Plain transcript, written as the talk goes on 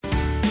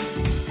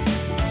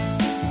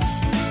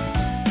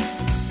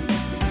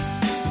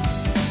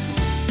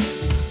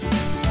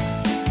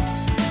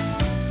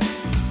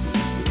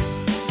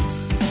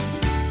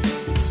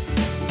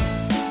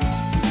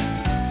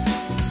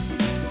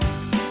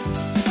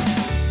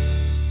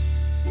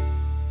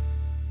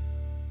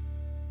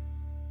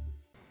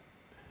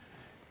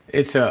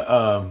It's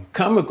a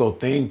comical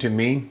thing to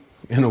me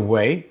in a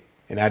way,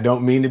 and I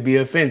don't mean to be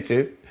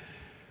offensive,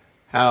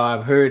 how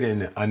I've heard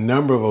in a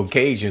number of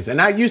occasions, and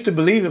I used to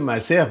believe it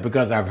myself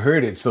because I've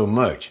heard it so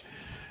much,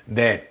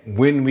 that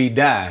when we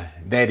die,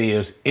 that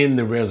is in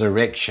the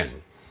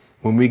resurrection,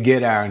 when we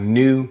get our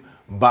new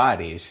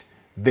bodies,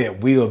 that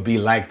we'll be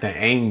like the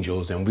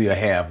angels and we'll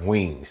have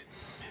wings.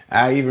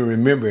 I even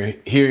remember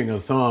hearing a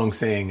song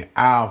saying,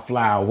 "I'll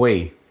fly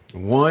away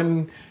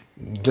one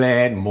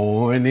glad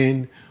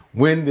morning.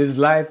 When this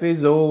life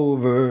is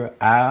over,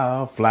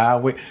 I'll fly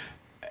away."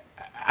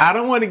 I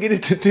don't want to get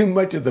into too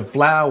much of the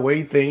fly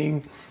away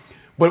thing,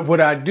 but what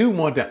I do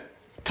want to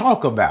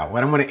talk about,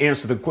 what I want to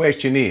answer the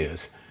question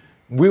is,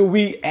 will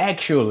we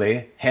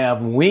actually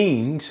have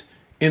wings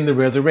in the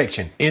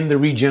resurrection, in the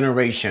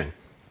regeneration,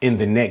 in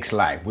the next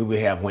life? Will we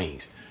have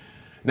wings?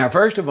 Now,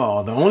 first of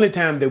all, the only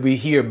time that we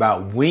hear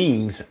about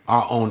wings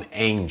are on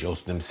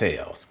angels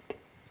themselves.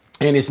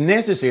 And it's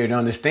necessary to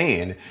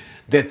understand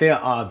that there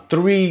are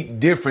three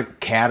different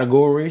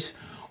categories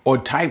or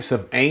types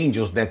of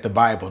angels that the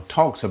Bible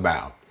talks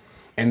about.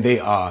 And they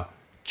are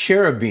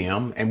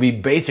cherubim, and we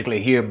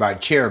basically hear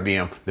about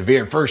cherubim. The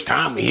very first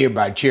time we hear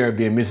about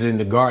cherubim is in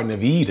the Garden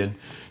of Eden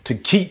to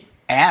keep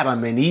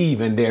Adam and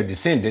Eve and their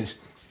descendants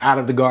out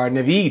of the Garden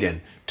of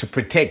Eden, to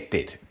protect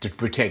it, to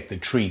protect the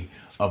tree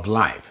of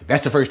life.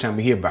 That's the first time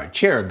we hear about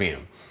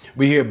cherubim.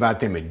 We hear about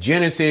them in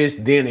Genesis.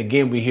 Then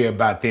again, we hear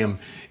about them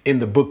in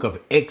the book of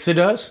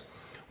Exodus,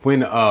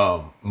 when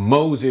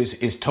Moses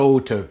is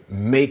told to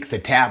make the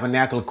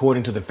tabernacle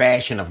according to the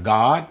fashion of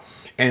God.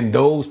 And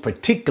those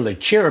particular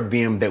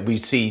cherubim that we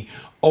see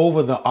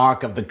over the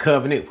Ark of the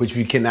Covenant, which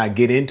we cannot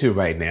get into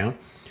right now,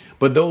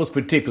 but those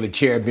particular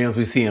cherubims,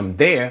 we see them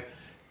there,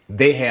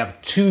 they have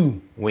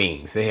two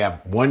wings. They have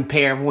one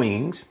pair of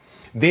wings.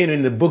 Then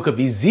in the book of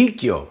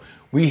Ezekiel,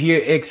 we hear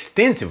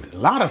extensive, a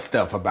lot of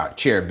stuff about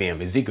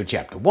cherubim. Ezekiel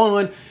chapter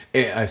 1,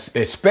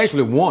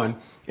 especially 1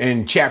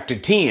 in chapter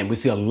 10, we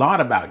see a lot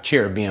about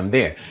cherubim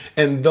there.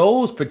 And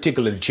those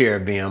particular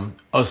cherubim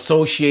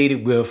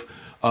associated with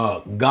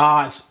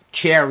God's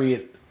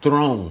chariot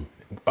throne.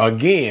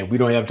 Again, we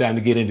don't have time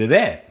to get into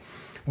that.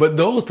 But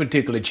those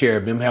particular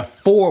cherubim have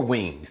four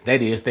wings.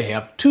 That is, they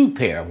have two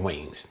pair of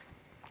wings.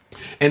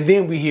 And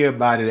then we hear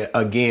about it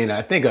again,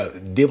 I think a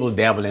dibble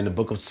dabble in the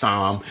book of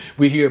Psalm.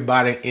 We hear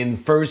about it in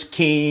First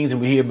Kings, and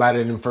we hear about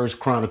it in First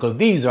Chronicles.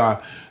 These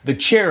are the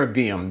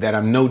cherubim that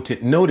are noted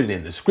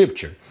in the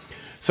scripture.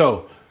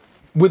 So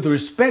with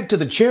respect to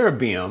the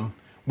cherubim,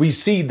 we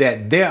see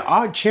that there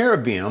are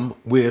cherubim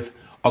with,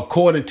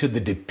 according to the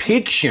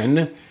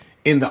depiction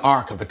in the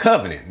Ark of the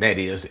Covenant, that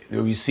is,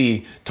 we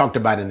see talked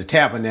about in the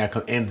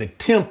tabernacle and the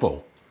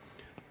temple,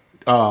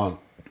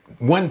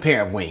 one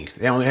pair of wings.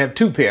 They only have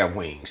two pair of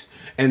wings.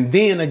 And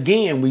then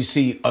again, we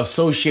see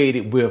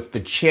associated with the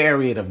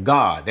chariot of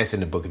God. That's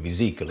in the book of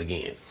Ezekiel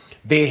again.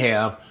 They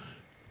have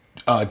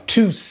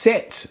two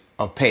sets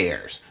of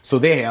pairs. So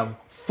they have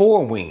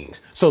four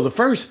wings. So the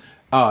first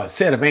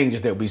set of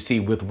angels that we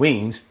see with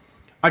wings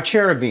are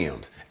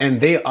cherubims, and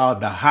they are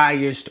the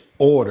highest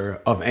order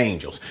of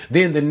angels.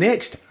 Then the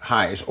next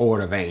highest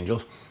order of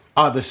angels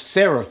are the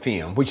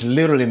seraphim, which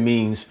literally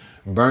means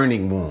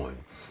burning one.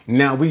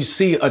 Now we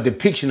see a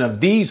depiction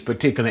of these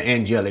particular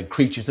angelic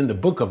creatures in the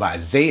book of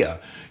Isaiah,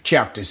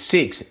 chapter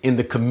 6, in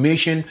the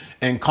commission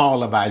and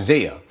call of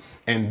Isaiah.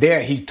 And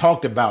there he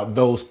talked about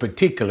those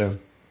particular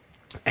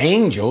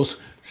angels,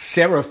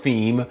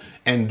 seraphim,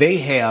 and they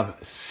have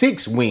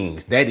six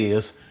wings. That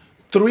is,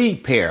 three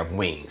pair of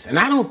wings. And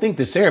I don't think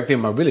the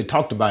seraphim are really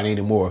talked about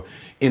anymore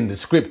in the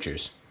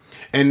scriptures.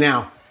 And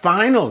now,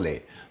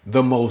 finally,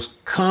 the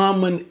most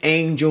common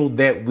angel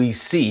that we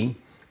see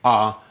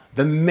are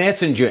the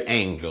messenger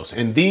angels.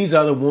 And these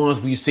are the ones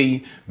we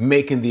see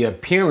making the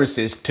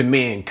appearances to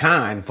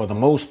mankind for the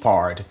most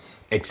part,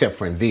 except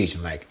for in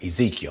vision, like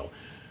Ezekiel.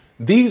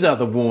 These are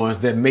the ones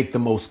that make the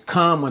most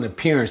common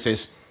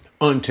appearances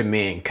unto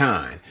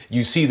mankind.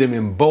 You see them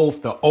in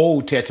both the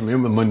Old Testament.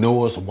 Remember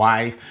Manoah's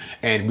wife,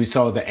 and we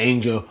saw the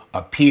angel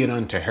appeared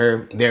unto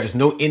her. There's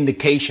no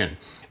indication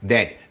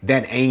that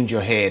that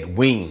angel had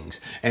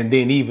wings. And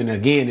then even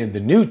again in the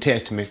New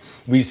Testament,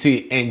 we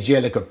see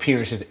angelic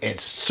appearances at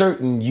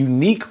certain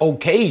unique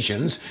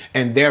occasions.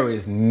 And there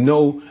is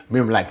no,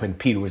 remember like when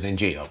Peter was in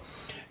jail,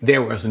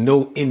 there was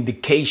no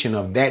indication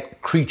of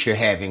that creature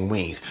having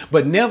wings.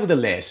 But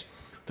nevertheless,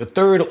 the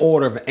third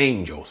order of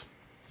angels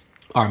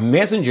are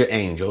messenger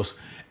angels,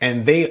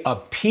 and they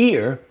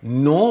appear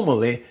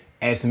normally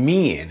as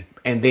men,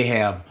 and they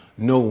have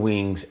no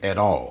wings at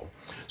all.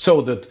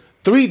 So the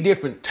three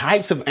different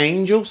types of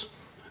angels: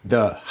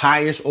 the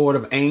highest order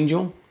of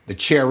angel, the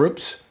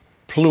cherubs,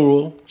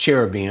 plural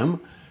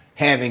cherubim,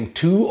 having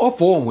two or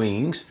four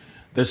wings;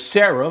 the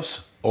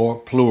seraphs, or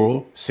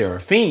plural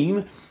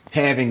seraphim,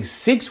 having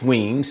six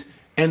wings;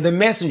 and the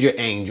messenger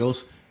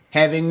angels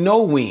having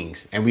no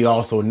wings. And we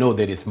also know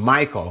that it's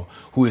Michael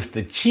who is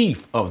the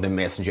chief of the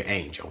messenger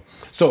angel.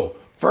 So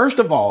first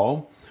of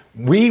all,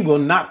 we will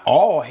not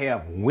all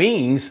have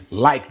wings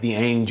like the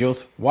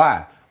angels.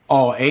 Why?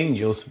 All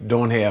angels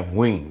don't have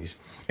wings.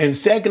 And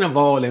second of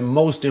all, and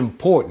most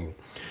important,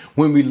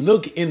 when we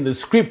look in the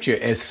scripture,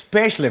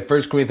 especially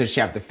 1 Corinthians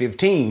chapter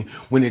 15,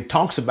 when it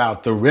talks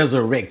about the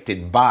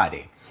resurrected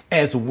body,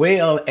 as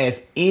well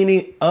as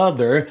any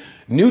other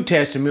New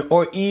Testament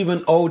or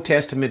even Old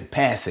Testament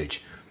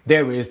passage,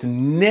 there is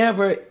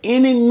never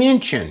any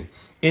mention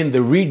in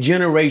the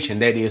regeneration,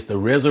 that is the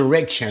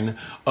resurrection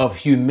of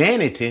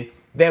humanity,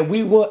 that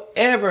we will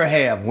ever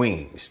have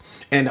wings.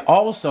 And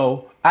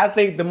also, I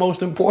think the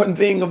most important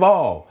thing of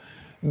all,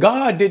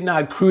 God did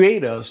not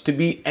create us to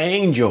be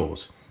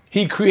angels.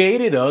 He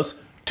created us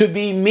to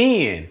be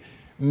men,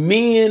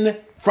 men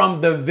from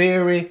the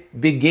very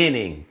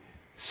beginning,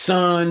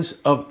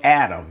 sons of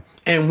Adam.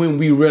 And when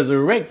we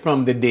resurrect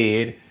from the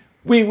dead,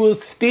 we will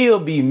still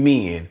be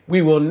men.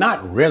 We will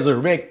not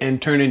resurrect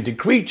and turn into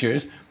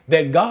creatures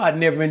that God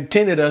never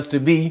intended us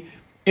to be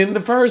in the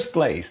first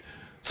place.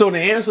 So to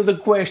answer the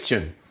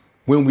question,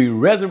 when we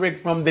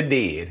resurrect from the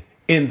dead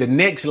in the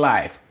next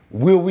life,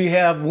 will we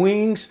have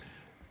wings?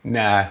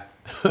 Nah,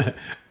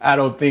 I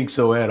don't think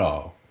so at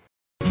all.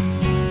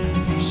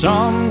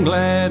 Some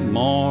glad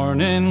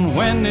morning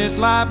when this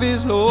life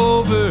is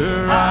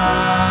over,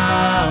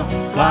 I'll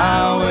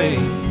fly away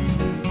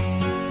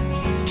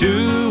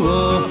to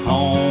a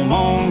home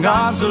on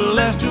God's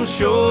celestial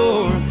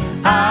shore.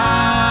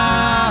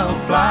 I'll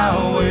fly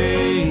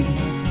away.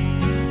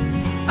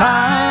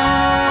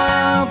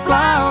 I'll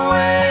fly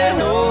away,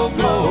 oh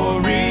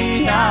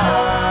glory,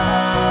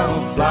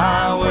 I'll fly